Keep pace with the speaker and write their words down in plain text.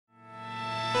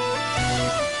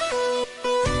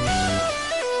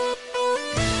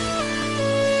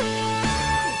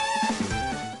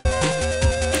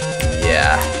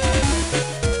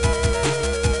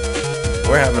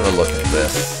a look at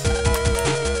this.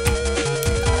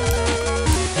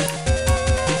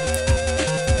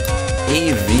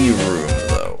 AV room,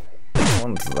 though. Which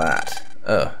one's that?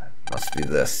 Oh, must be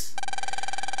this.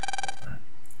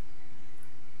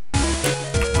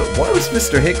 But why was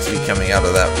Mr. Higsby coming out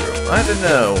of that room? I don't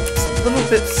know. It's a little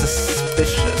bit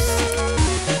suspicious,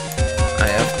 I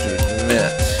have to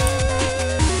admit.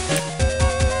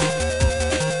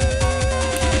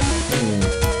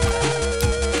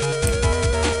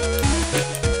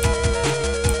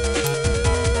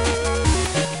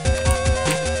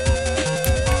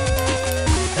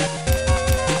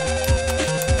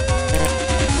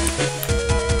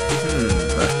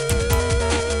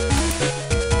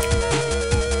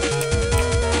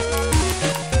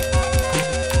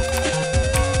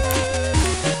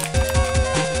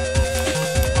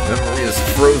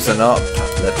 Frozen up.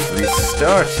 Let's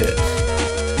restart it.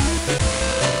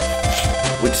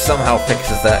 Which somehow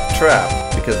fixes that trap,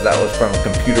 because that was from a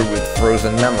computer with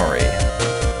frozen memory.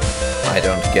 I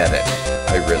don't get it.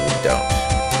 I really don't.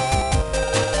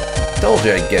 Told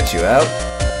you I'd get you out.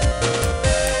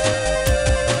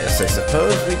 Yes, I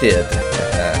suppose we did.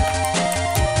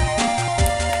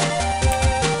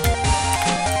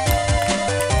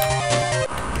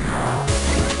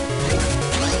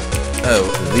 Oh,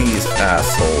 these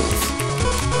assholes.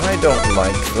 I don't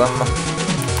like them.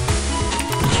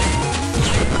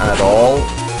 At all.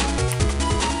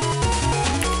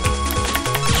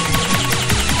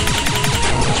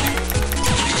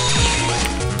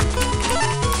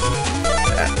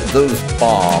 Those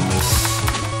bombs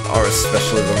are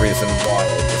especially the reason why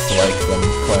I dislike them,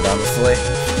 quite honestly.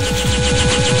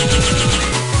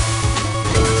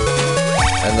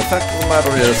 And the fact of the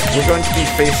matter is, we're going to be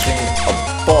facing a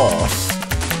boss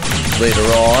later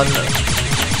on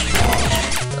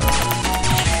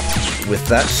with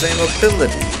that same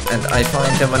ability, and I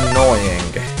find him annoying.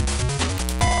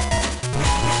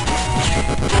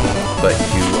 But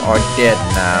you are dead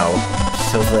now,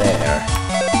 so there.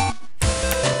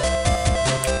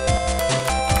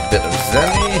 Bit of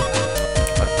Zenny,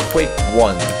 a Quake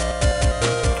 1.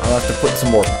 I'll have to put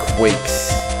some more Quakes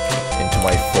into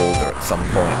my folder at some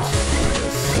point,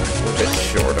 because we're a bit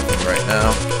short of them right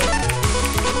now.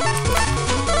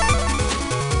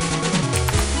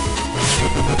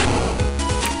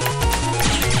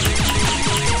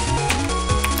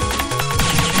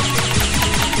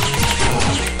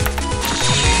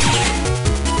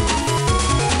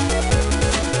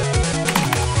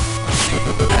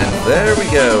 And there we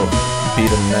go. Beat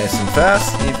him nice and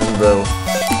fast, even though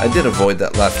I did avoid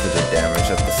that last bit of damage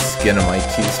at the skin of my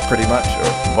teeth, pretty much,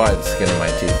 or by the skin of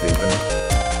my teeth, even.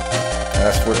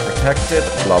 Password protected,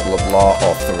 blah blah blah,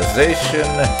 authorization,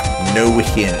 no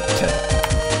hint.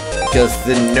 Because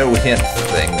the no hint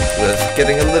thing was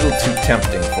getting a little too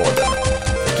tempting for them.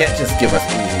 They can't just give us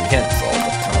easy hints all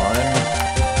the time.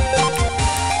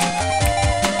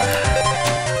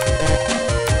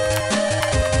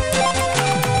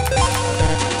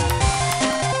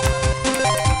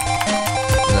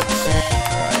 Let's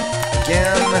try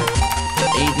again.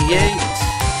 88.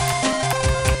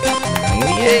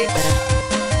 98.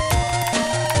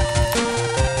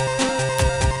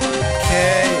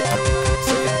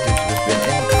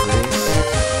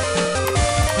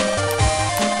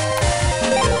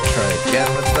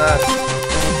 That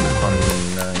on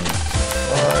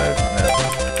 95, no,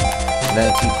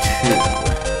 92.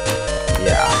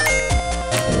 Yeah,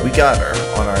 we got her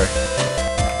on our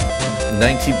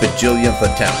 90 bajillionth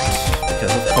attempt,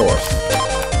 because of course.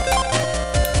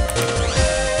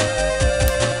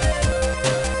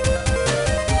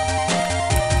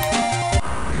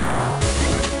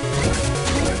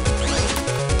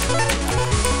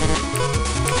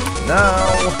 Now,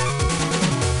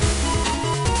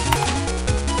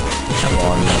 come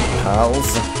on, pals.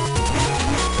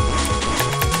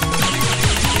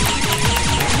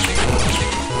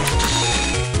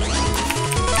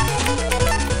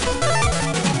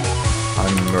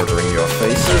 I'm murdering your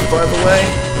faces, by the way.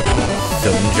 So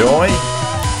enjoy.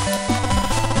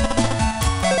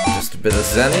 Just a bit of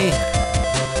Zenny.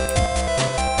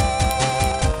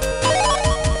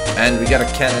 And we got a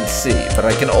cannon C, but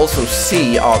I can also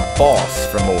see our boss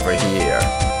from over here.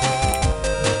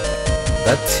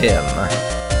 That's him.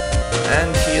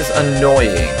 And he is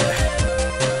annoying.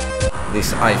 At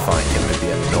least I find him to be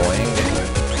annoying.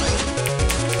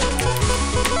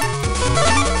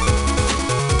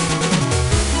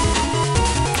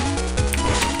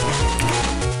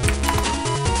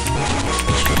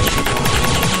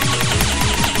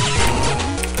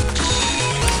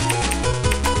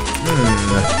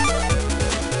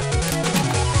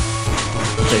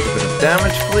 Take a bit of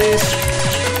damage, please.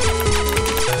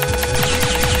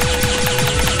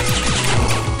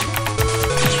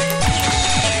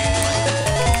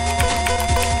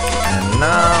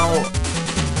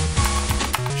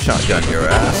 gun your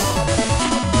ass.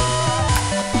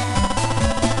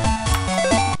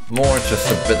 More just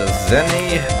a bit of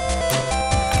Zenny.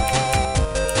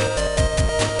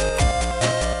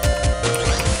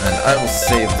 And I will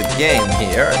save the game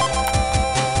here.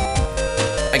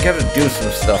 I gotta do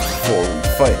some stuff before we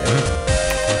fight him.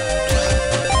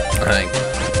 I'm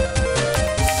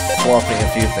swapping a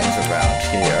few things around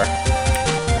here.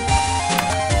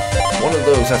 One of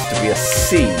those has to be a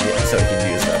C, so I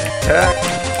can use that attack.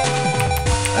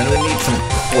 And we need some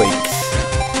quakes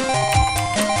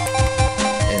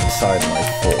inside my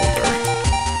folder.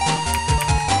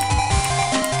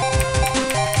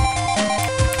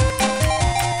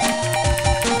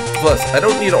 Plus, I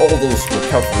don't need all those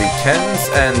recovery 10s,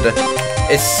 and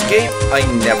escape I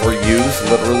never use,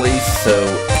 literally, so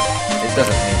it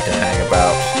doesn't need to hang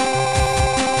about.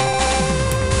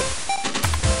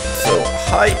 So,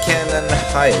 high cannon,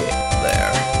 hi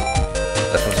there.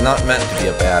 That was not meant to be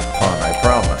a bad pun, I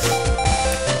promise.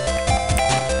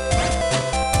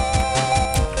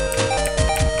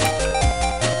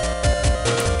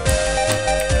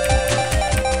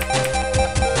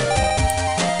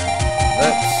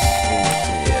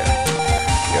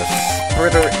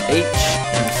 Spreader H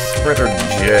and Spreader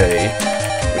J,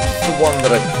 which is the one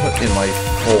that I put in my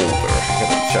folder. I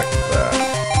gotta check that.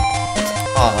 It's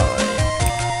I.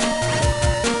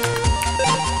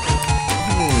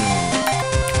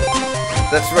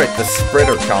 That's right, the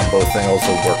spreader combo thing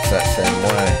also works that same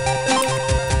way.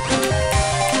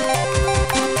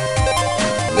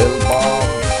 Little bomb.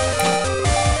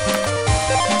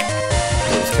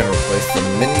 Those can replace the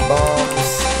mini bombs.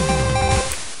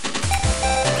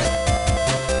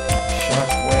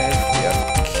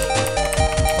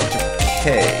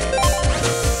 Caves.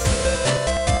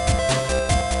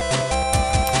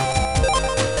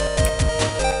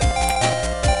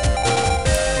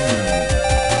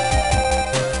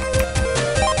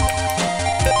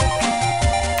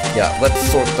 Yeah, let's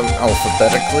sort them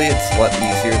alphabetically. It's a lot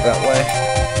easier that way.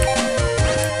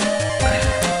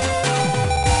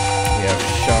 We have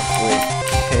Shockwave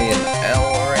K and L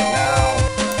right now.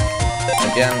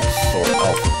 Again, sort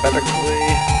alphabetically.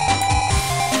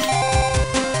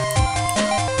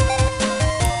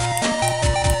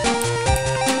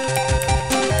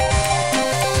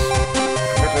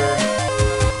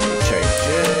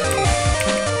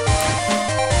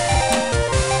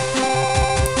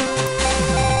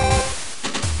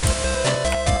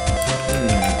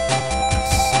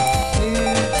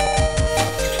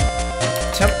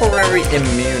 Temporary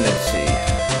immunity.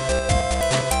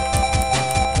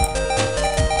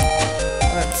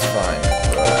 That's fine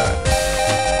for that.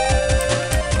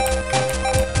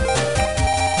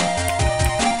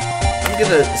 I'm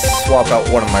gonna swap out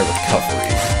one of my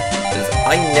recoveries, because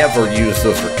I never use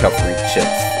those recovery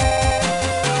chips.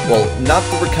 Well, not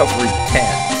the recovery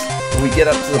 10s. We get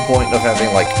up to the point of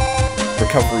having, like,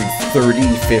 recovery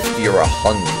 30, 50, or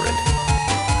 100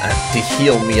 to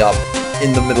heal me up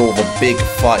in the middle of a big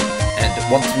fight, and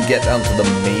once we get down to the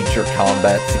major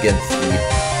combats against the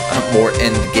more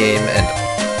endgame and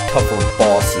tougher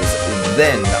bosses,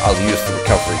 then I'll use the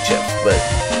recovery chips. But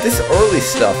this early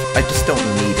stuff, I just don't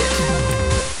need it.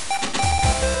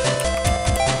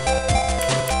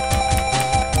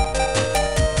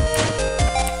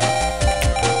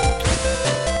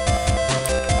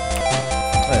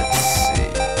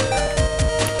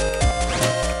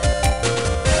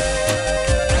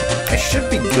 Should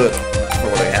be good for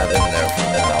what I have in there for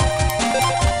now.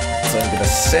 So I'm gonna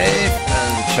save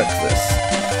and check this.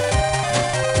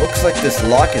 Looks like this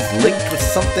lock is linked with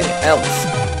something else.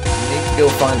 You need to go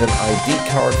find an ID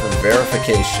card for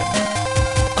verification.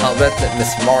 I'll bet that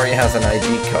Miss Mari has an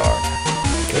ID card.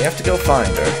 We have to go find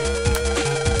her.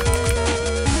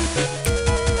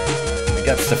 We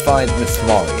got to find Miss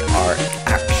Mari, our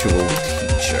actual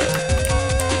teacher.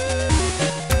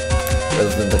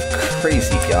 Rather than the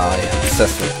crazy guy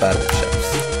obsessed with battle chips.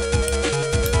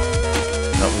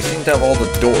 No, we seem to have all the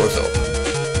doors open.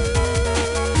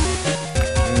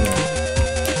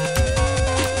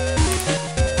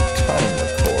 Time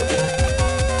recorder.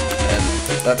 And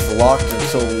that's locked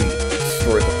until we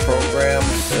destroy the program,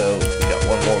 so we got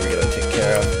one more we gotta take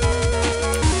care of.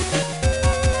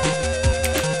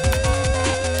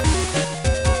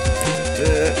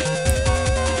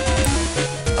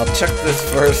 I'll check this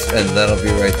first, and then I'll be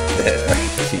right there,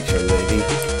 teacher lady.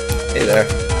 Hey there.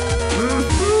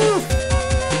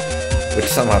 Which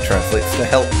somehow translates to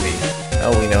help me.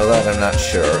 How we know that, I'm not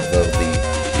sure, though the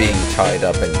being tied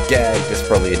up and gagged is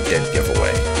probably a dead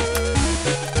giveaway.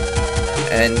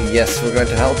 And yes, we're going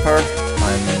to help her.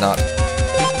 I'm not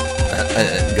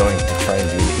going to try and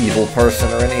be an evil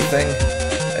person or anything,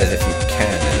 as if you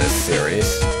can in this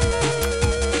series.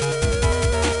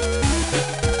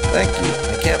 Thank you.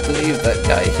 I can't believe that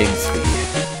guy Higsby.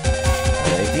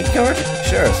 An ID card?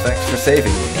 Sure, thanks for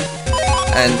saving me.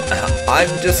 And I'm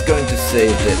just going to say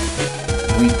that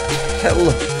we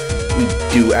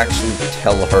do actually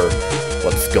tell her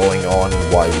what's going on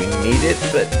and why we need it,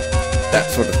 but that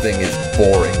sort of thing is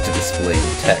boring to display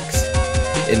in text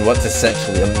in what's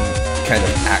essentially a kind of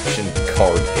action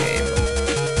card game.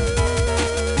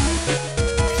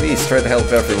 Please try to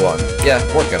help everyone. Yeah,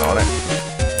 working on it.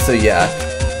 So yeah,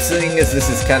 seeing as this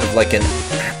is kind of like an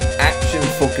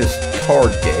action-focused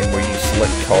card game where you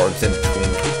select cards in between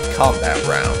combat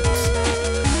rounds,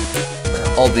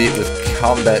 albeit with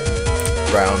combat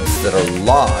rounds that are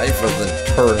live rather than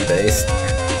turn-based,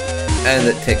 and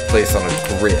that take place on a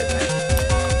grid.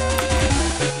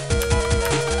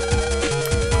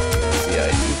 Here's the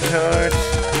ID card.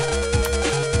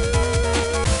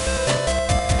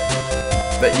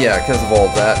 But yeah, because of all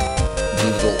that,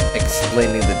 little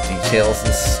explaining the details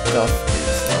and stuff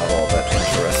is not all that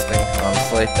interesting,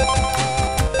 honestly.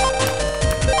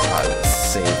 I will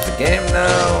save the game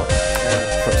now, and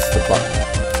press the button.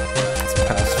 It's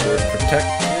password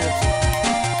protected.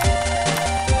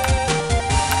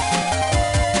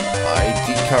 ID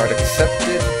card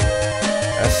accepted.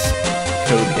 S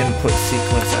code input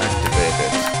sequence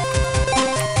activated.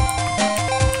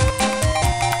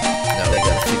 Now we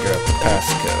gotta figure out the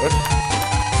passcode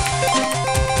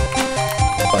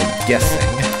by guessing.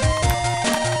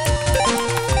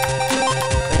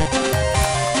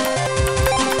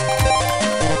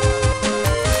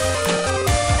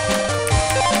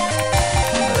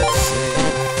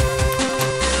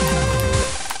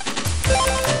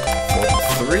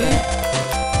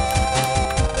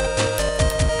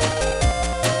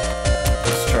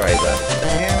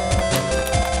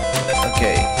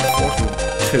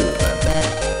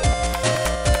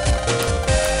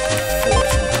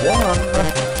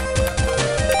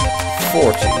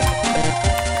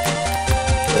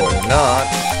 Or not.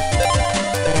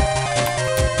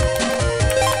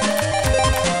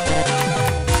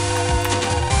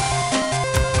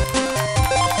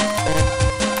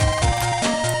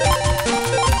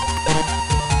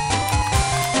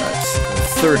 That's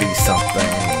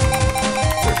 30-something.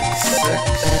 36.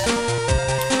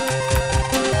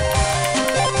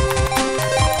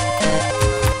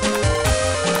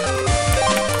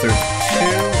 32.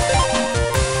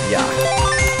 Yeah.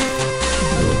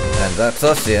 And that's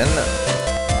us in.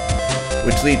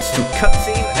 Which leads to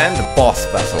cutscene and boss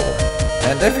battle.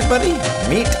 And everybody,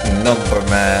 meet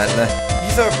NumberMan.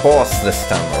 He's our boss this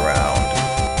time around.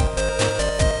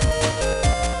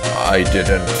 I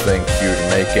didn't think you'd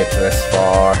make it this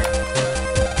far.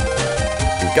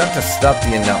 You've got to stop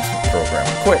the announcement program,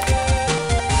 quick.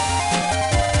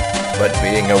 But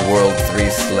being a World 3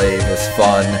 slave is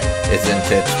fun,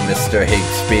 isn't it, Mr.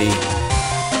 Higsby?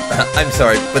 I'm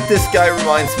sorry, but this guy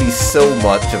reminds me so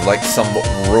much of like some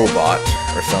robot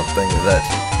or something that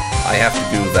I have to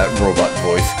do that robot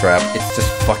voice crap. It's just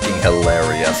fucking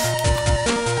hilarious.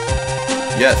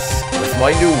 Yes, with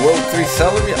my new World 3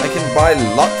 salary, I can buy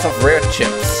lots of rare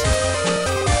chips.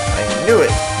 I knew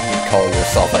it, you call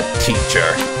yourself a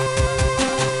teacher.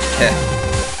 Heh.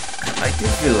 I did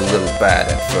feel a little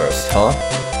bad at first, huh?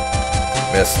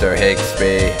 Mr.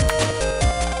 Higsby.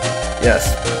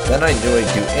 Yes, then I knew I'd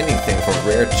do anything for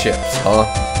rare chips, huh?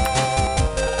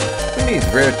 Who needs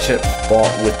rare chips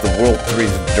bought with the World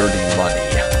 3's dirty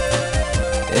money?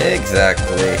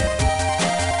 Exactly.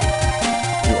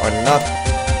 You are not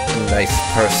a nice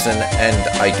person, and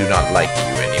I do not like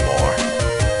you anymore.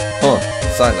 Huh,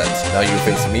 silence. Now you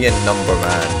face me and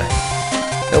NumberMan.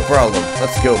 No problem.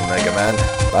 Let's go, Megaman.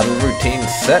 Battle routine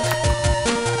set.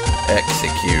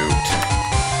 Execute.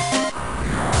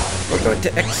 We're going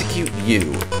to execute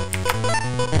you.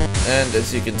 And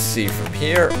as you can see from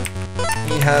here,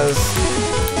 he has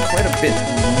quite a bit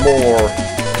more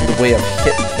in the way of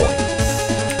hit points.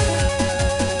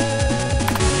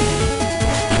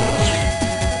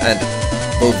 And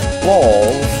those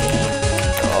balls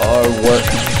are what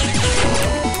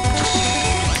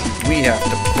we have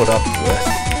to put up with,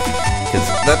 because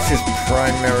that's his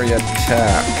primary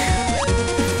attack.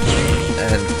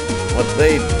 And what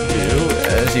they do,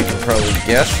 as you can probably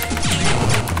guess,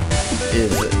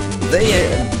 is they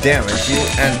damage you,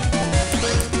 and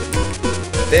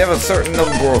they have a certain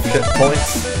number of hit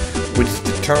points, which is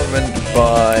determined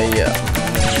by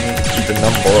the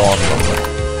number on them.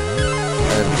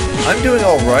 And I'm doing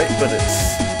alright, but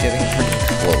it's getting pretty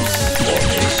close for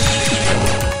me.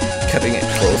 Cutting it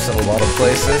close in a lot of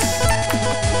places.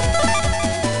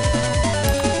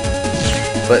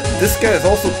 But this guy is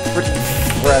also pretty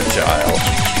fragile.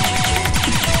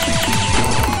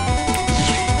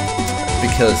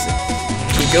 Because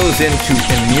he goes into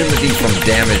immunity from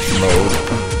damage mode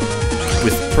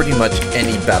with pretty much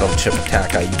any battle chip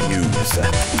attack I use,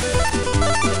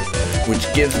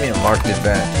 which gives me a marked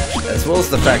advantage, as well as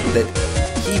the fact that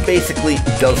he basically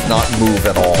does not move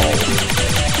at all.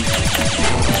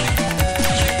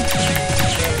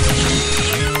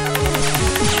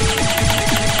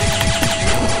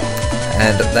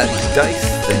 And that dice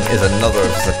thing is another of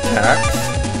his attacks,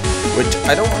 which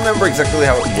I don't remember exactly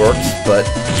how it works, but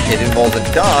it involves a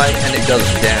die and it does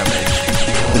damage.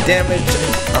 The damage,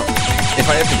 if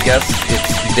I have to guess, its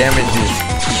damage is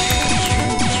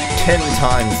 10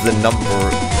 times the number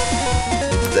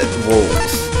that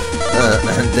rolls,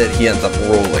 and that he ends up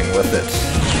rolling with it.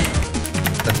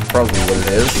 That's probably what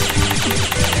it is.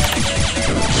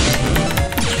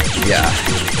 Yeah.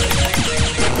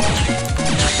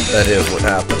 That is what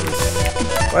happens.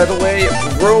 By the way,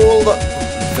 roll,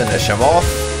 finish him off,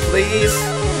 please,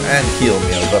 and heal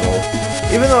me a little.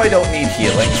 Even though I don't need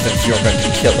healing, since you're going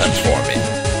to kill him for me.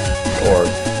 Or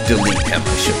delete him,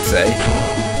 I should say.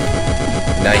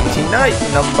 Nighty-night,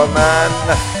 NumberMan!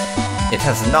 It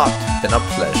has not been a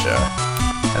pleasure.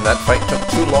 And that fight took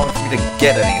too long for me to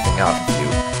get anything out of you,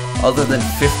 other than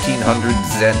 1500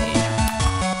 zenny.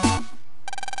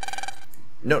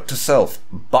 Note to self,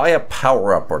 buy a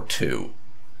power-up or two.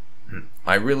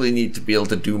 I really need to be able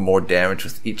to do more damage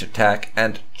with each attack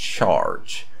and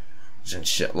charge. And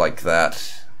shit like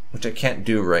that, which I can't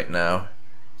do right now.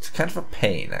 It's kind of a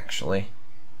pain, actually.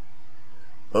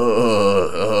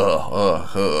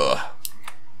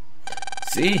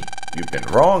 See? You've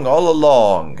been wrong all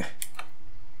along.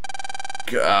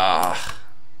 Gah.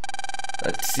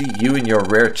 Let's see you and your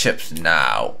rare chips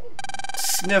now.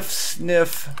 Sniff,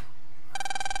 sniff.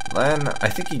 Lan, I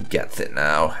think he gets it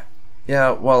now.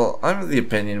 Yeah, well, I'm of the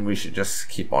opinion we should just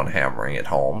keep on hammering it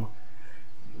home.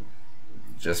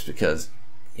 Just because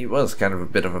he was kind of a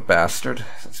bit of a bastard,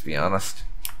 let's be honest.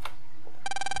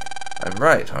 I'm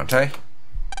right, aren't I?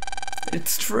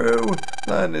 It's true.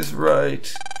 Lan is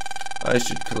right. I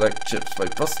should collect chips by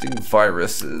busting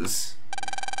viruses.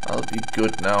 I'll be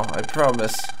good now, I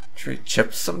promise. Trade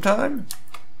chips sometime?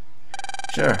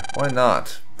 Sure, why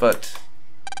not? But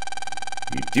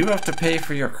you do have to pay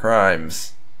for your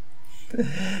crimes.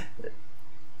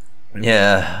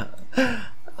 Yeah.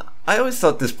 I always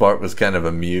thought this part was kind of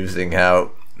amusing,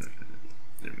 how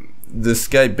this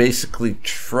guy basically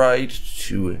tried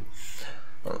to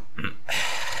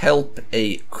help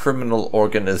a criminal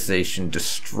organization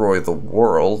destroy the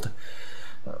world,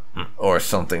 or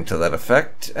something to that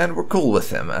effect, and we're cool with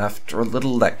him after a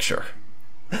little lecture.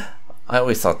 I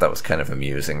always thought that was kind of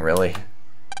amusing, really.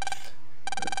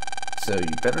 So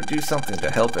you better do something to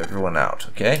help everyone out,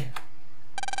 okay?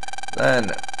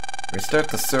 Then restart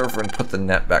the server and put the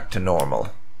net back to normal.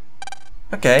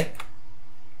 Okay.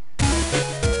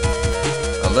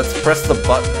 Now let's press the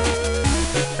button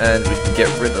and we can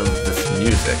get rid of this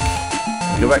music.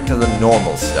 Go back to the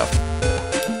normal stuff.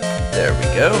 There we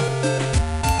go.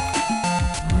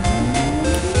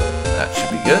 That should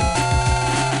be good.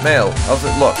 Mail, how's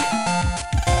it look?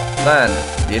 Lan,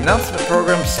 the announcement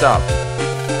program stopped.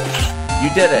 You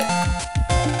did it.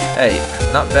 Hey,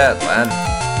 not bad, Lan.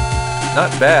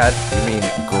 Not bad? You mean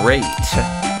great.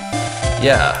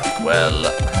 Yeah, well,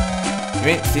 you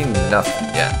ain't seen nothing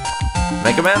yet.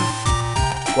 Megaman?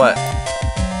 What?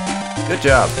 Good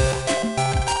job.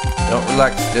 Don't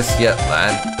relax just yet,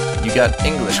 Lan. You got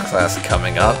English class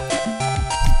coming up.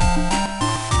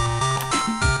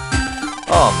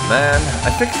 Oh man, I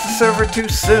fixed the server too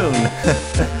soon.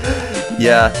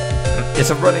 Yeah, it's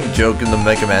a running joke in the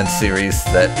Mega Man series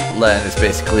that Lan is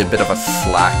basically a bit of a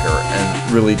slacker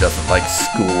and really doesn't like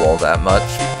school all that much,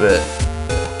 but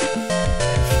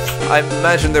I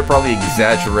imagine they're probably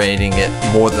exaggerating it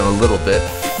more than a little bit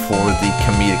for the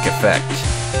comedic effect.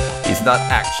 He's not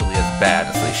actually as bad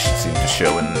as they seem to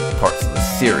show in parts of the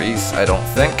series, I don't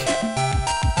think.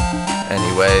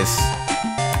 Anyways,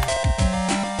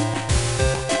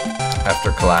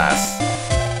 after class.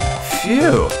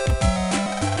 Phew!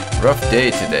 Rough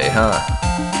day today, huh?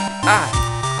 Ah!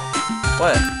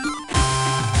 What?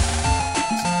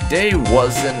 Today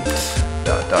wasn't... ...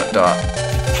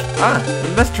 Ah!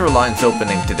 The Metro line's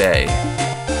opening today.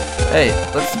 Hey,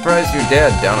 let's surprise your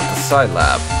dad down at the Sci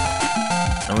Lab.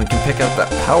 And we can pick up that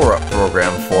power-up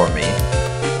program for me.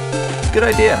 Good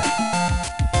idea.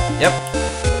 Yep.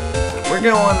 We're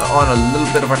going on a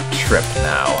little bit of a trip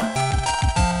now.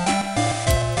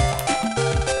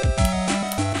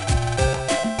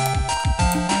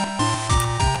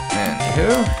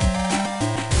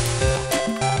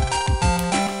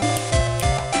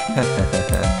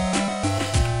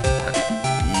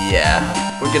 Yeah,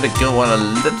 we're gonna go on a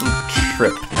little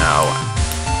trip now.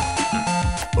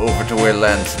 Over to where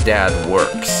Lan's dad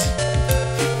works.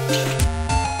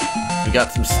 We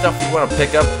got some stuff we want to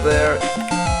pick up there.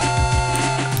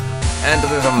 And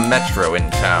there's a metro in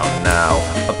town now.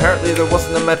 Apparently there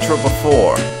wasn't a metro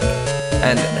before.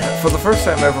 And for the first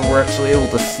time ever, we're actually able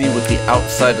to see what the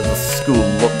outside of the school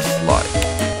looks like.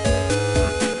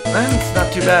 And it's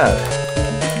not too bad.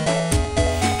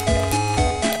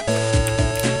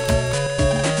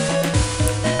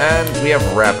 And we have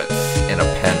rabbits in a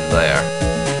pen there.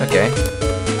 Okay.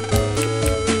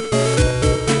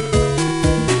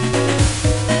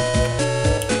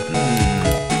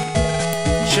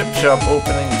 Chip shop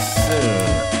opening soon.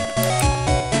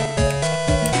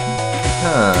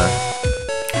 Huh.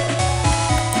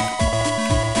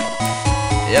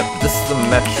 Yep, this is the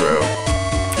metro.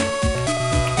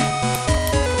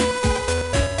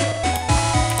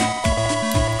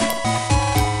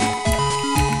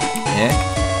 Yeah.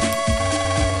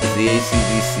 The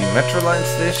ACDC Metro Line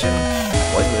station?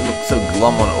 Why do they look so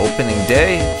glum on opening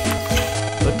day?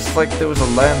 Looks like there was a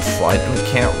landslide and we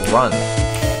can't run.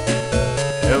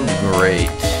 Oh great.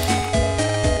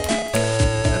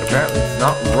 And apparently it's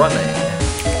not running.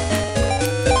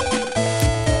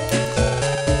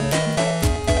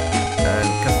 And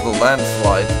because of the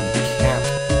landslide, we can't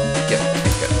get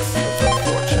tickets. That's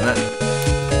unfortunate.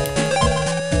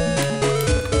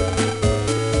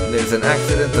 There's an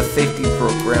accident. The safety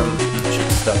program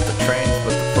should stop the trains,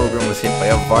 but the program was hit by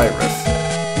a virus.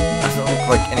 Doesn't look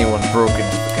like anyone broke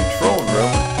into the control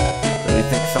room, so we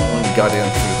think someone got in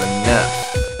through the net.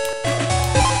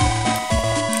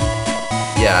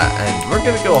 Yeah, and we're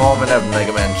gonna go home and have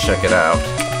Megaman check it out.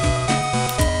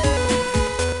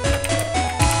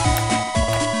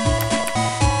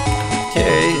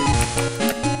 Okay.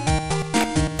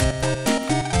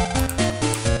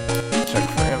 Check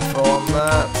for info on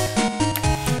that.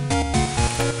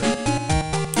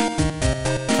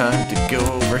 Time to go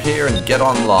over here and get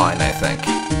online, I think.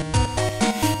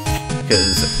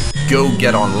 Because go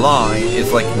get online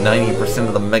is like 90%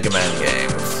 of the Megaman games.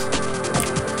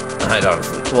 I'd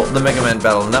honestly, well, the Megaman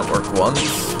Battle Network ones,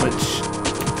 which,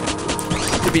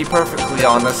 to be perfectly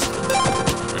honest,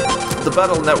 the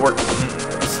Battle Network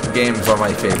games are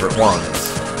my favorite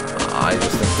ones. I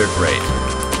just think they're great.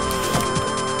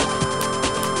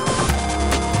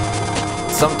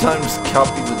 Sometimes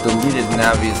copies of deleted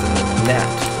navies in the net.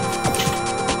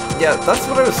 Yeah, that's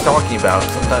what I was talking about.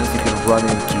 Sometimes you can run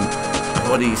into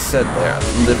what he said there.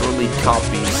 Literally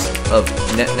copies of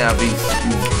net navies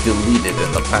you've deleted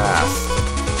in the past.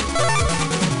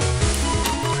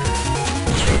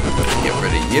 Get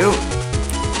rid of you.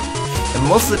 And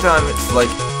most of the time it's like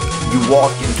you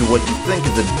walk into what you think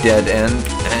is a dead end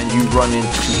and you run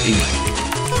into a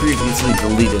previously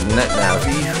deleted net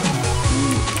navi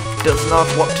who does not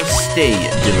want to stay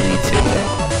deleted.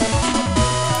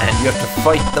 And you have to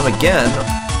fight them again,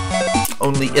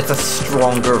 only it's a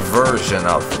stronger version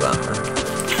of them.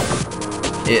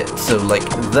 So like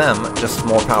them, just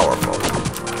more powerful.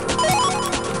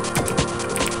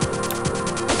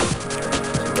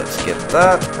 So let's get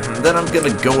that, and then I'm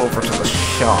gonna go over to the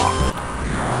shop.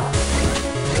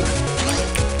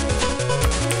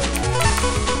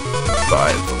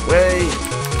 By the way,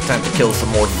 time to kill some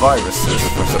more viruses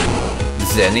for some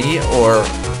Zenny, or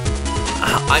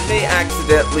I may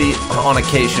accidentally, on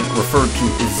occasion, refer to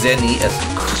Zenny as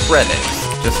credits,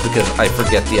 just because I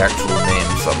forget the actual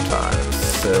name sometimes.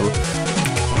 So,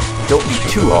 don't be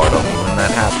too hard on me when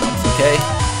that happens, okay?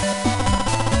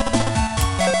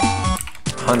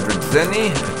 100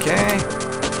 Zenny, okay.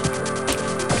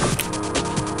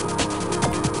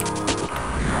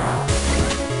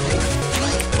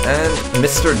 And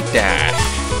Mr. Dash.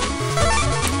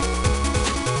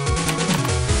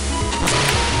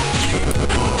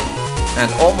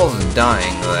 And almost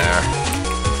dying there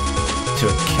to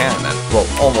a cannon. Well,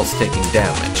 almost taking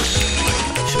damage,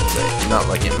 I should say. Not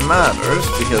like it matters,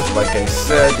 because like I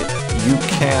said, you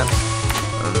can't,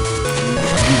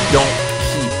 you don't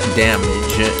keep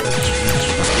damage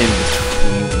in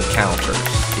between encounters.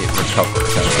 It recovers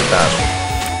after battle.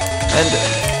 And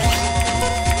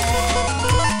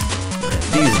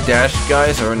these dash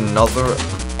guys are another of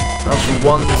the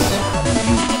ones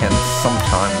you can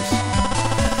sometimes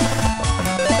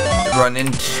run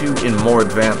into in more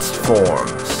advanced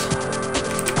forms.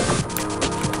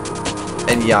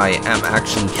 And yeah, I am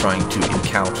actually trying to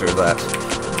encounter that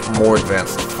more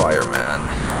advanced fireman.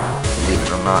 Believe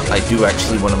it or not, I do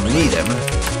actually want to meet him.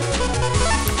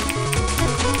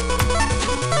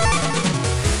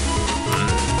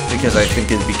 Because I think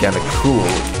it'd be kind of cool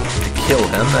to kill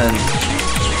him and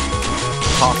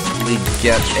possibly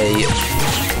get a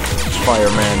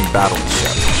Fireman Battle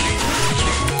Chip.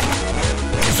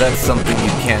 Because that's something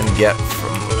you can get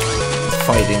from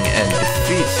fighting and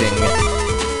defeating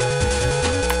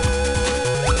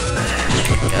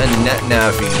a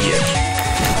NetNavi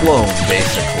clone,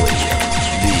 basically.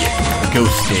 The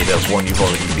ghost data of one you've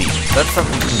already beat. That's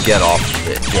something you can get off of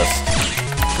it, just...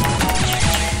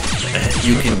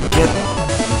 You can get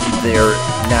their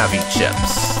Navi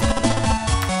chips,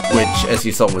 which, as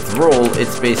you saw with Roll,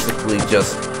 it's basically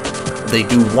just... They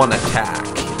do one attack,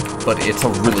 but it's a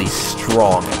really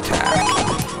strong attack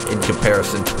in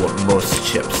comparison to what most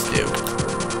chips do.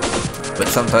 But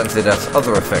sometimes it has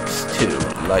other effects too,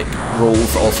 like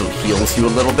Rolls also heals you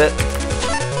a little bit.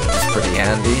 It's pretty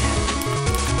handy.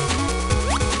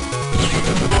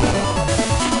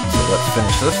 So let's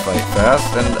finish this fight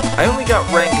fast, and I only got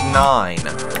rank 9.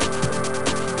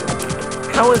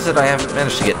 How is it I haven't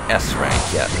managed to get S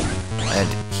rank yet? And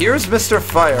here's Mr.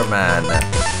 Fireman.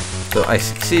 So I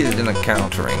succeeded in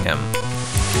encountering him.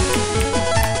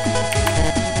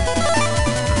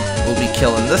 We'll be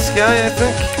killing this guy, I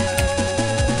think.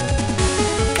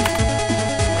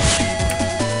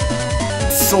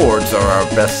 Swords are our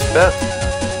best bet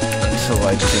until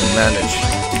I can manage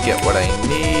to get what I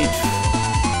need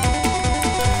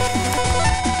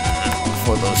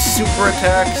for those super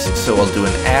attacks. So I'll do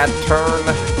an add turn.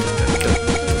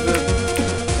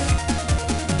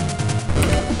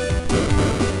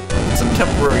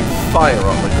 Temporary fire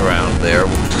on the ground there,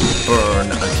 which will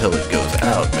burn until it goes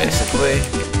out, basically.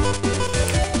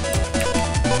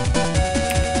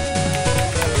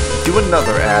 Do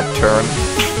another add turn.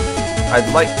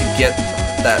 I'd like to get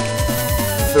that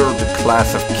third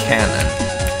class of cannon,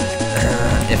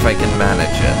 if I can manage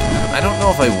it. I don't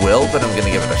know if I will, but I'm gonna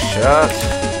give it a shot.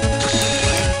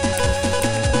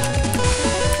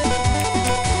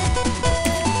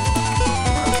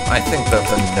 I think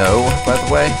that's a no, by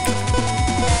the way.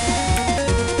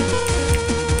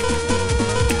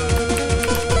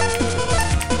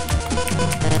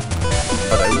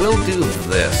 We'll do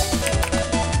this.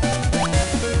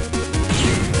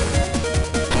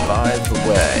 By the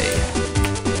way.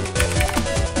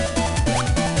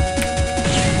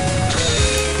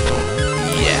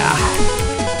 Yeah.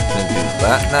 Gonna do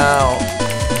that now.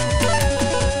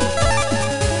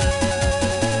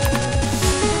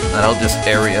 And I'll just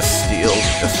area steal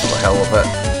just for the hell of it.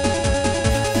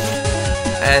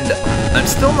 And I'm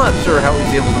still not sure how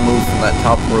he's able to move from that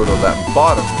top row to that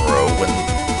bottom row when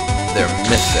they're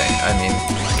missing. I mean,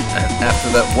 after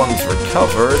that one's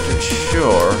recovered, it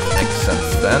sure makes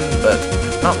sense then, but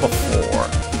not before.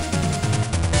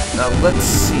 Now let's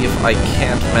see if I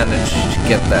can't manage to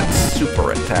get that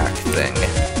super attack thing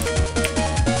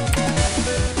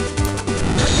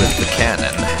with the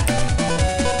cannon.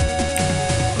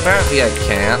 Apparently I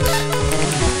can't.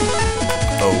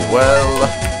 Oh well.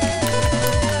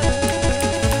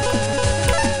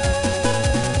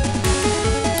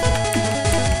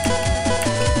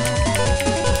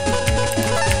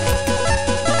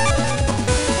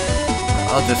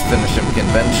 I'll just finish him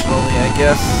conventionally, I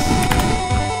guess.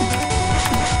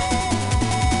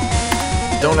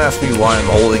 Don't ask me why I'm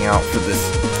holding out for this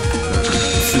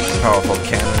super powerful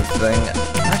cannon thing.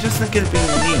 I just think it'd be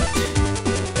neat.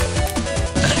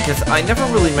 Because I never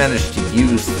really managed to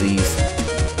use these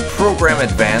program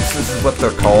advances, is what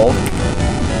they're called.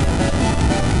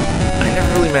 I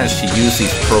never really managed to use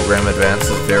these program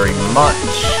advances very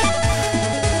much.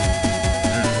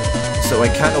 So I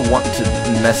kind of want to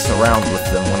mess around with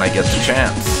them when I get the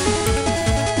chance.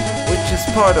 Which is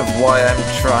part of why I'm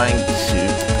trying to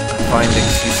find an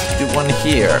excuse to do one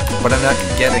here. But I'm not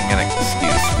getting an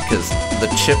excuse because the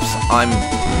chips I'm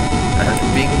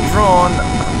being drawn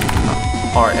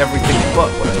are everything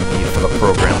but what I need for the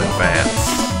program advance.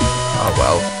 Oh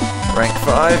well. Rank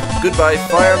 5. Goodbye,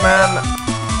 Fireman.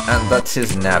 And that's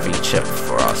his Navi chip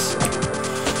for us.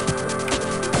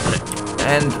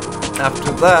 And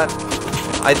after that,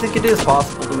 I think it is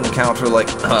possible to encounter, like,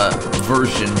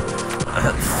 version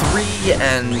 3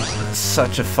 and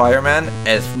such a Fireman,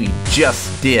 as we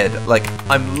just did. Like,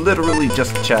 I'm literally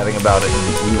just chatting about it,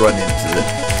 and we run into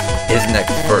his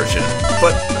next version.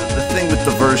 But the thing with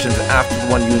the versions after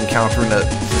the one you encounter in a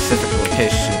specific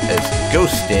location as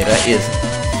ghost data is,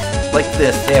 like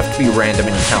this, they have to be random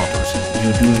encounters.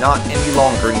 You do not any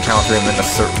longer encounter him in a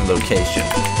certain location.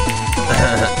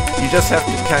 You just have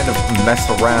to kind of mess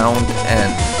around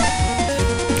and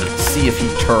see if he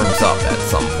turns up at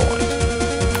some point.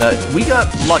 We got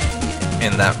lucky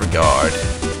in that regard,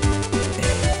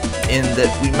 in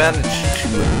that we managed to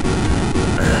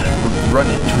run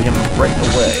into him right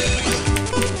away.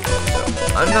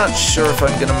 I'm not sure if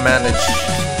I'm gonna manage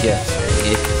to get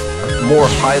a more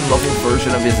high-level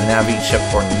version of his Navi chip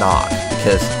or not,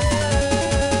 because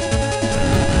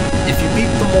if you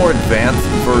beat the more advanced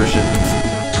versions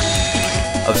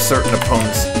of certain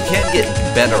opponents, you can get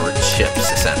better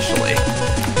chips, essentially.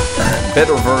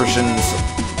 Better versions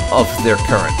of their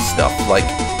current stuff, like,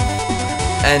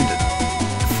 and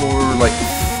for, like,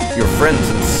 your friends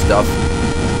and stuff,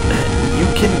 you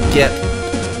can get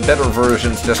better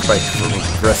versions just by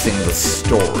progressing the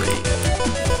story.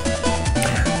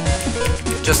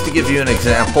 Just to give you an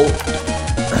example,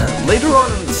 later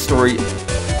on in the story,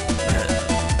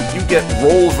 you get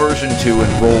Roll version 2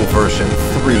 and Roll version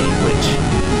 3, which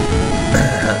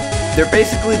they're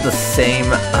basically the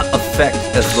same effect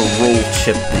as the Roll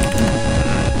chip that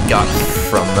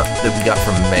we got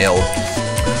from mail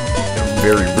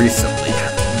very recently.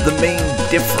 The main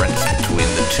difference between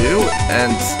the two,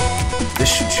 and this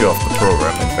should show off the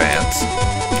program advance.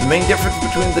 The main difference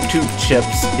between the two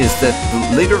chips is that the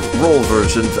later Roll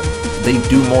versions, they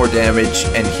do more damage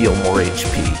and heal more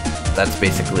HP. That's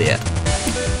basically it.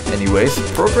 Anyways,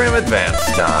 program advance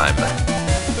time.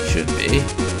 Should be.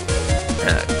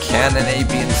 Cannon A,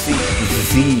 B, and C.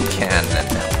 Z cannon.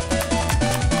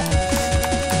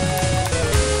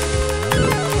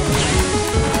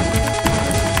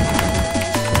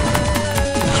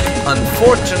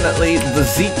 Unfortunately, the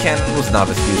Z cannon was not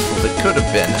as useful as it could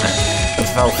have been.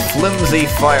 That's how flimsy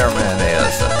Fireman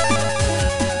is.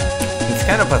 It's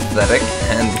kind of pathetic,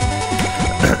 and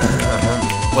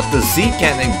what the Z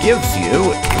cannon gives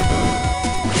you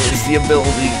is the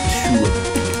ability to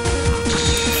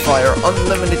fire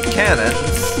unlimited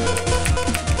cannons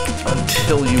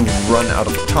until you run out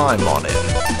of time on it.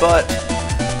 But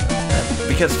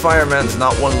because Fireman's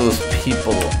not one of those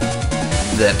people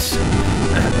that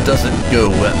doesn't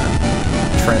go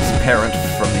transparent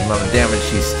from the amount of damage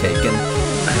he's taken,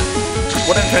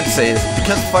 what I'm trying to say is,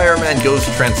 because Fireman goes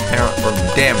transparent from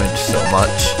damage so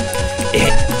much,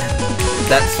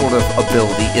 that sort of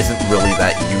ability isn't really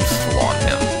that useful on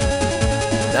him.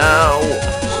 Now,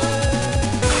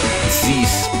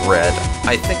 Z-spread.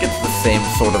 I think it's the same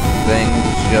sort of thing,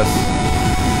 just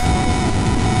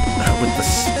with the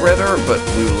spreader, but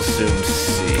we will soon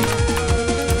see.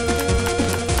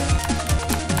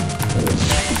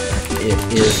 It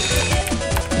is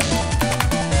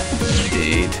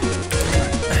indeed.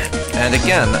 And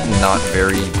again, not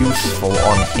very useful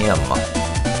on him.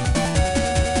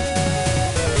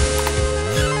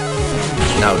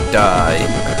 Now die.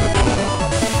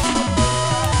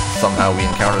 Somehow we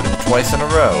encountered him twice in a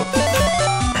row.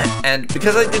 And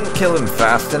because I didn't kill him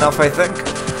fast enough, I think,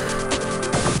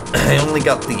 I only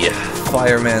got the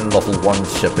Fireman level 1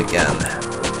 chip again.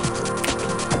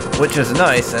 Which is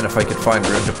nice, and if I could find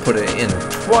room to put it in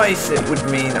twice, it would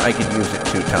mean I could use it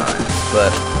 2 times.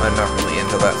 But I'm not really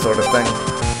into that sort of thing.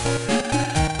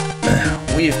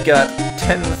 We've got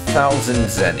 10,000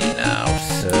 Zenny now,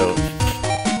 so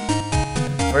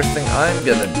first thing I'm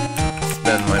gonna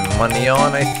spend my money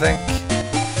on, I think,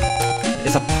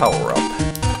 is a power-up.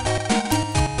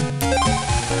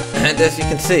 And as you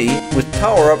can see, with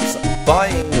power-ups,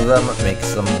 buying them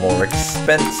makes them more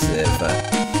expensive.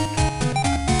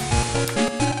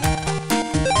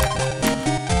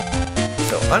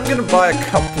 So I'm gonna buy a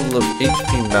couple of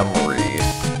HP memories.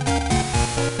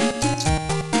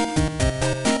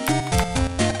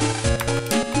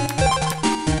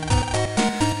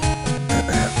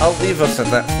 I'll leave us at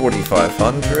that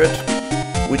 4,500,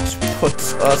 which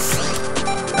puts us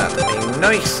at a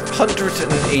nice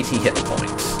 180 hit points.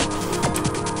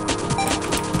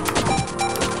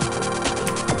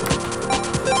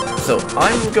 So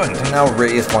I'm going to now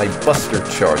raise my Buster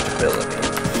Charge ability.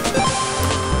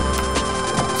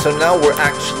 So now we're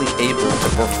actually able to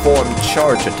perform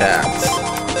charge attacks.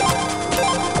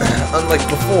 Unlike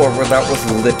before, where that was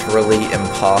literally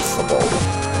impossible.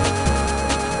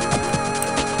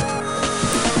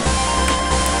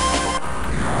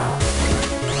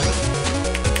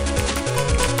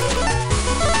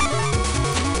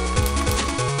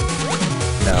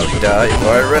 Now die,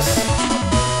 virus.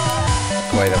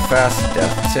 Quite a fast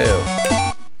death, too.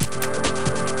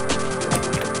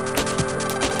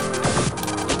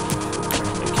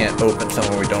 We can't open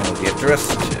somewhere we don't know the address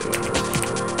to.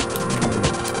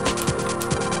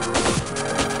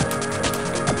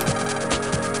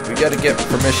 We gotta get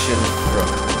permission from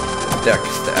Dex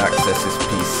to access his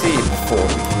PC before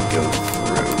we can go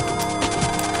through.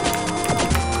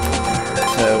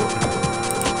 So,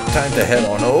 time to head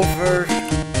on over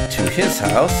to his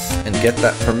house and get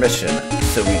that permission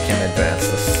so we can advance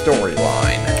the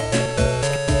storyline.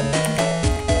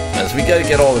 As we gotta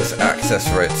get all this access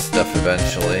rights stuff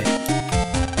eventually.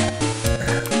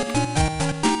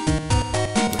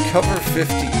 recover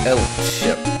 50L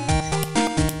chip.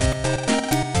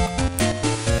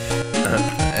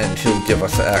 And he'll give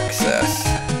us access.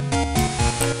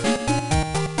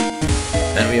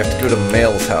 And we have to go to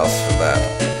Mail's house for that.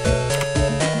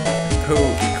 Who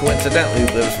coincidentally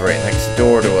lives right next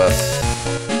door to us.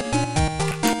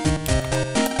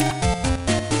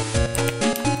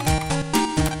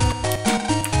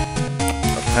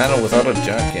 A panel without a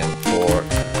jack in port.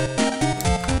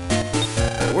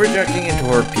 We're jacking into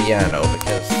our piano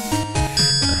because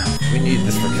we need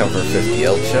this recover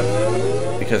 50L chip.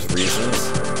 Because reasons.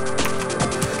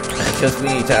 Because we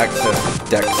need to access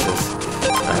Dex's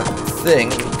thing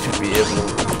to be able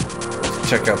to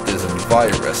check out this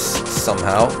virus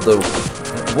somehow. Though,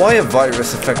 why a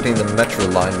virus affecting the metro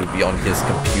line would be on his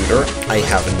computer, I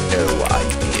have no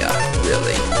idea,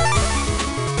 really.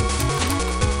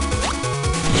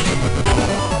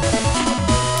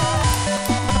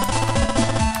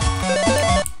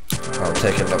 I'll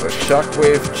take another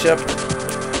shockwave chip.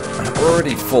 We're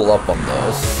already full up on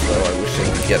those, so I wish I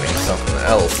could be getting something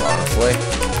else, honestly.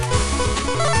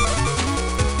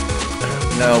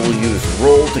 Now we'll use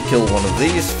roll to kill one of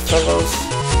these fellows.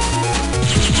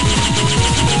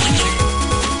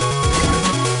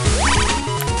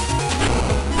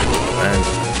 And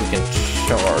we can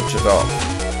charge it up.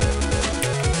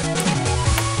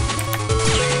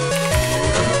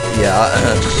 Yeah.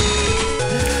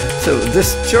 So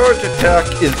this charge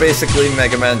attack is basically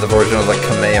Mega Man's version of the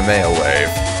Kamehameha wave.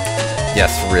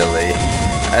 Yes, really.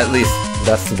 At least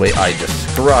that's the way I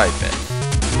describe it.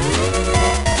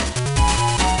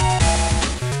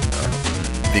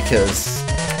 Because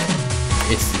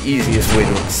it's the easiest way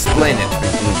to explain it to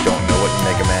people who don't know what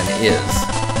Mega Man is.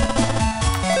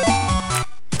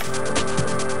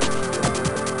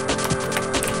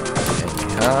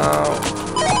 Anyhow,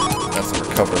 that's a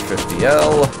recover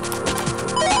 50L.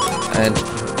 And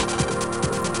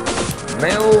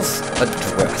Mail's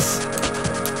address.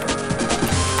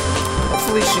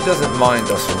 Hopefully she doesn't mind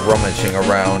us rummaging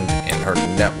around in her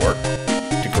network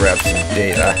to grab some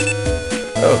data.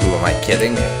 Oh, who am I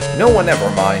kidding? No one ever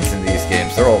minds in these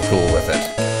games, they're all cool with it.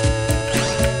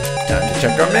 Time to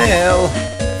check our mail!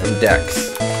 From Dex.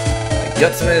 The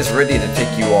Gutsman is ready to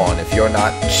take you on if you're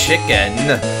not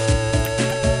chicken!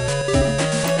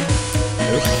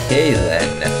 Okay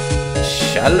then.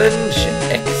 Challenge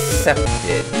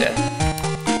accepted.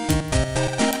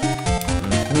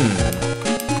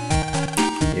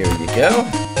 Here you go.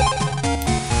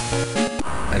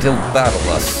 And he'll battle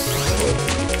us for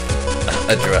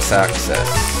address access.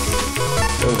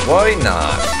 So why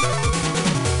not?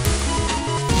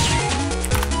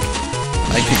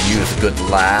 I could use a good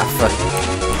laugh.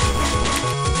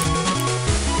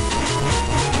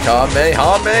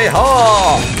 Kamehameha!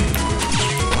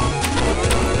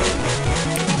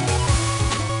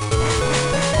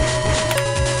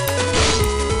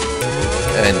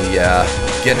 And yeah,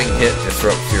 getting hit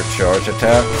disrupts your charge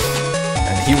attacks,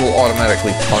 and he will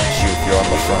automatically punch you if you're on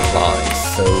the front lines,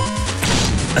 so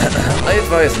I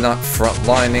advise not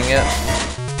frontlining it,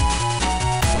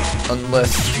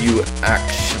 unless you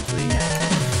actually,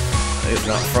 it's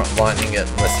not frontlining it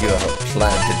unless you have a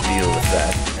plan to deal with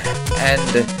that.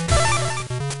 And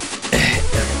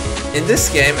in this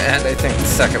game, and I think the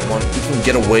second one, you can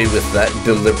get away with that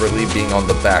deliberately being on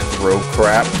the back row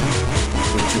crap,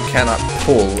 which you cannot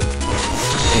pull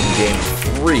in game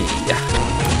 3.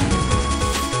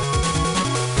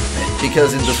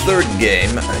 Because in the third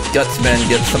game, Gutsman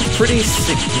gets some pretty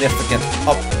significant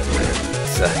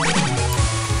upgrades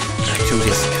to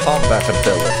his combat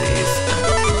abilities,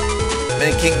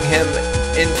 making him,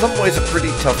 in some ways, a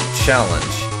pretty tough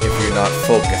challenge if you're not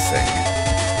focusing.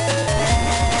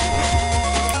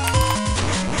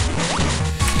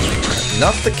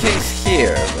 Not the case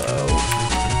here, though.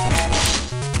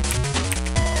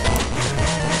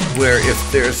 Where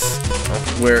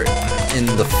in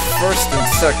the first and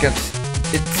second,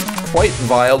 it's quite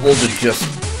viable to just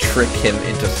trick him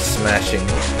into smashing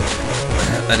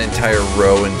an entire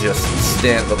row and just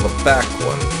stand on the back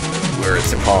one, where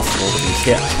it's impossible to be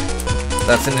hit.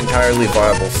 That's an entirely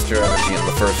viable strategy in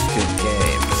the first 2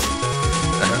 games.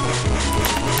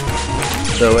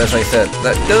 Though, as I said,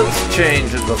 that does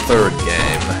change in the third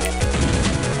game.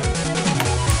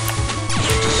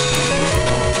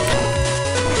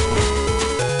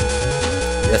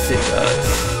 Yes, it does.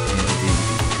 Indeed.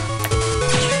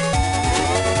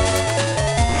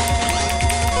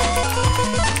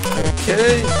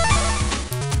 Okay.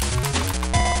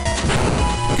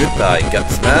 Goodbye,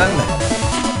 Gutsman.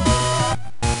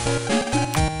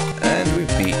 And we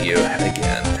beat you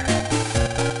again.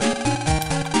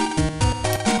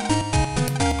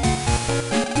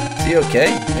 See, he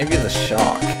okay? Maybe the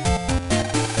shock.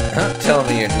 Don't tell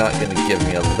me you're not gonna give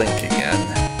me a link again.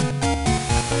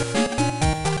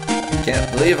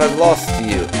 Can't believe I've lost to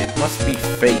you. It must be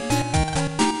fate.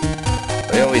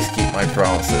 I always keep my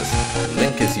promises. The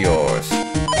link is yours.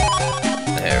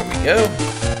 There we go.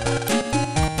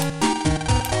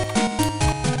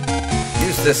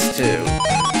 Use this too.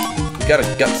 We got a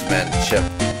Gutsman chip.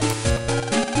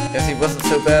 Guess he wasn't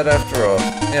so bad after all.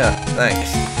 Yeah,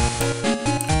 thanks.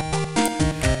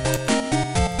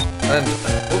 And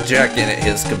we'll jack in at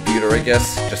his computer, I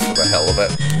guess, just for the hell of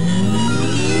it.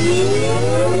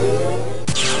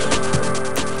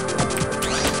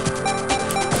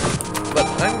 But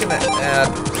I'm gonna add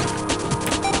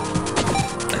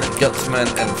Gutsman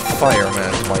and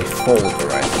Fireman to my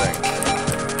folder, I think.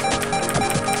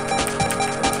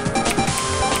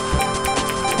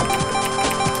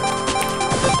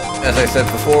 As I said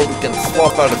before, we can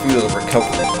swap out a few of the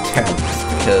recovery attempts,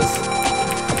 because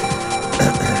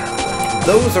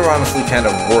those are honestly kind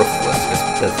of worthless, just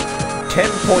because 10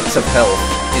 points of health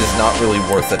is not really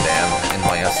worth a damn, in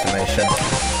my estimation.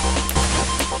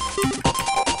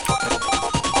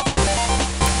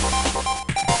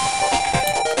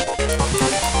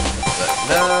 But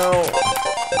now,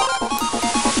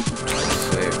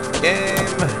 save the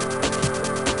game.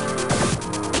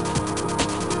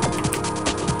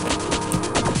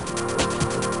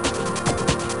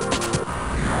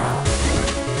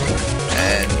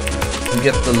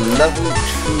 Get the level 2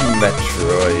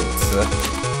 Metroids.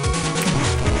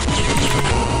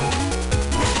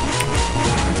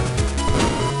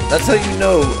 That's how you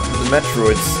know the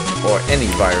Metroids, or any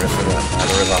virus for that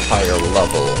matter, is a higher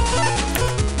level.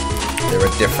 They're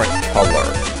a different color.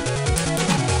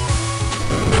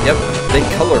 Yep, they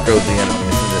color code the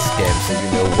enemies in this game so you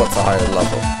know what's a higher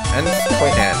level. And it's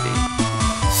quite handy.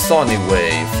 Sony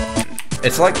Wave.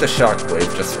 It's like the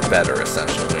Shockwave, just better,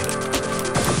 essentially.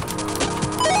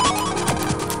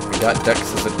 Got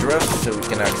Dex's address so we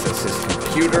can access his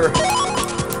computer.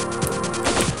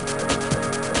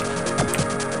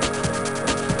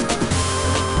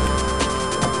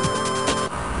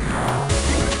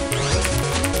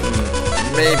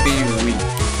 Maybe we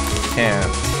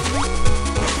can't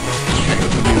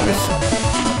use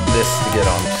this to get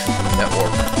onto the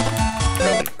network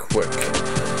really quick,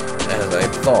 as I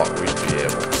thought we'd be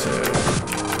able to.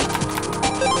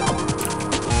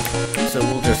 So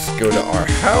we'll just go to our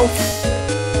house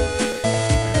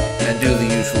and do the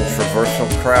usual traversal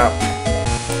crap.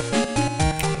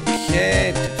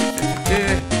 Okay,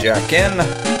 jack in.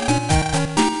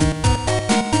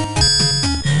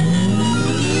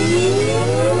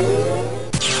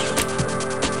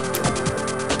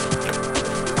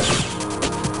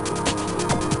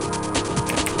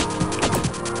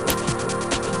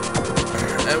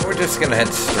 And we're just gonna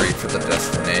head straight for the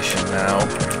destination now.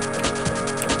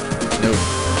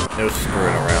 No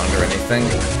screwing around or anything.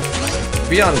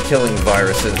 Beyond killing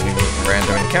viruses, we meet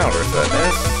random encounters, that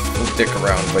is. We'll dick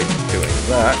around by doing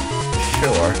that.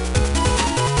 Sure.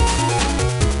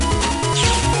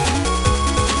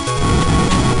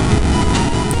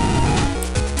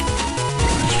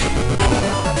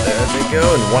 There they go,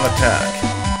 in one attack.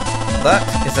 That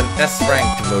is an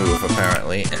S-ranked move,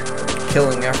 apparently.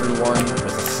 Killing everyone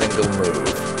with a single move.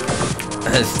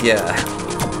 Yeah.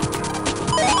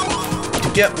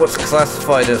 Get what's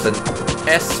classified as an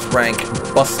S rank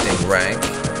busting rank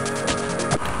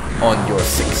on your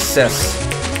success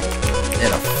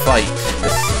in a fight.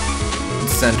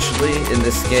 Essentially, in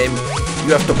this game,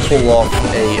 you have to pull off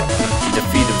a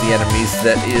defeat of the enemies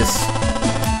that is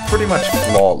pretty much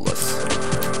flawless.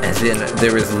 As in,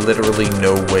 there is literally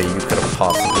no way you could have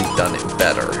possibly done it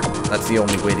better. That's the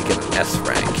only way to get an S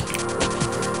rank.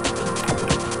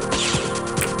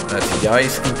 That's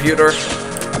Yai's computer.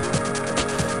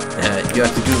 You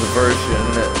have to do the version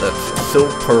that's so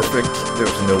perfect,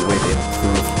 there's no way to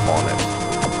improve upon it.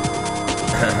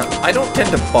 I don't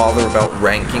tend to bother about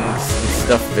rankings and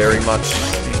stuff very much,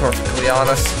 to be perfectly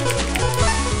honest.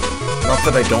 Not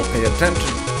that I don't pay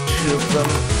attention to them,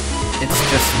 it's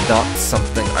just not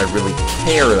something I really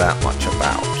care that much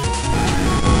about.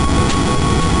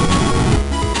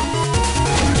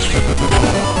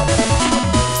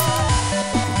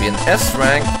 It could be an S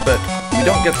rank, but we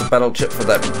don't get the battle chip for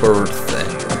that bird thing.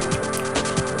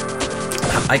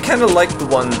 I kind of like the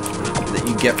one that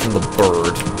you get from the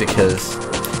bird, because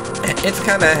it's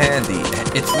kind of handy.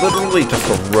 It's literally just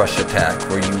a rush attack,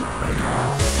 where you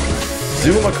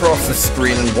zoom across the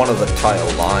screen in one of the tile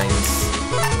lines,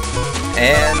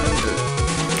 and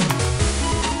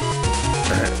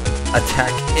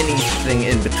attack anything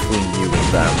in between you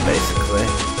and them, basically.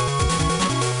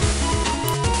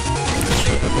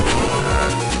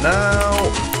 now.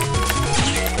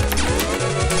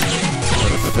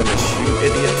 Let's finish you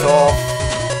idiots off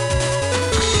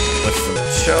with some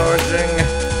charging.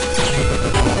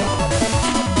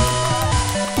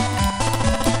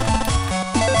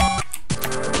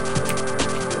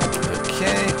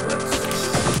 Okay, let's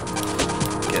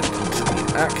get into the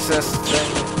access thing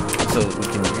so that we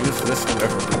can use this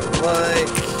whenever we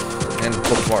like, and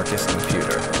bookmark his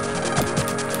computer.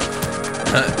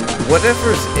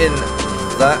 Whatever's in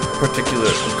that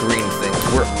particular green thing,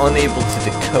 we're unable to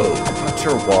decode. I'm not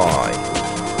sure why.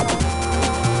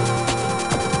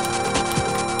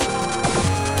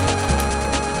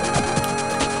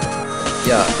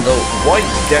 Yeah, the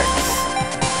White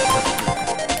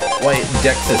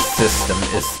Dex's system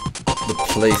is the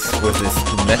place where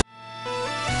this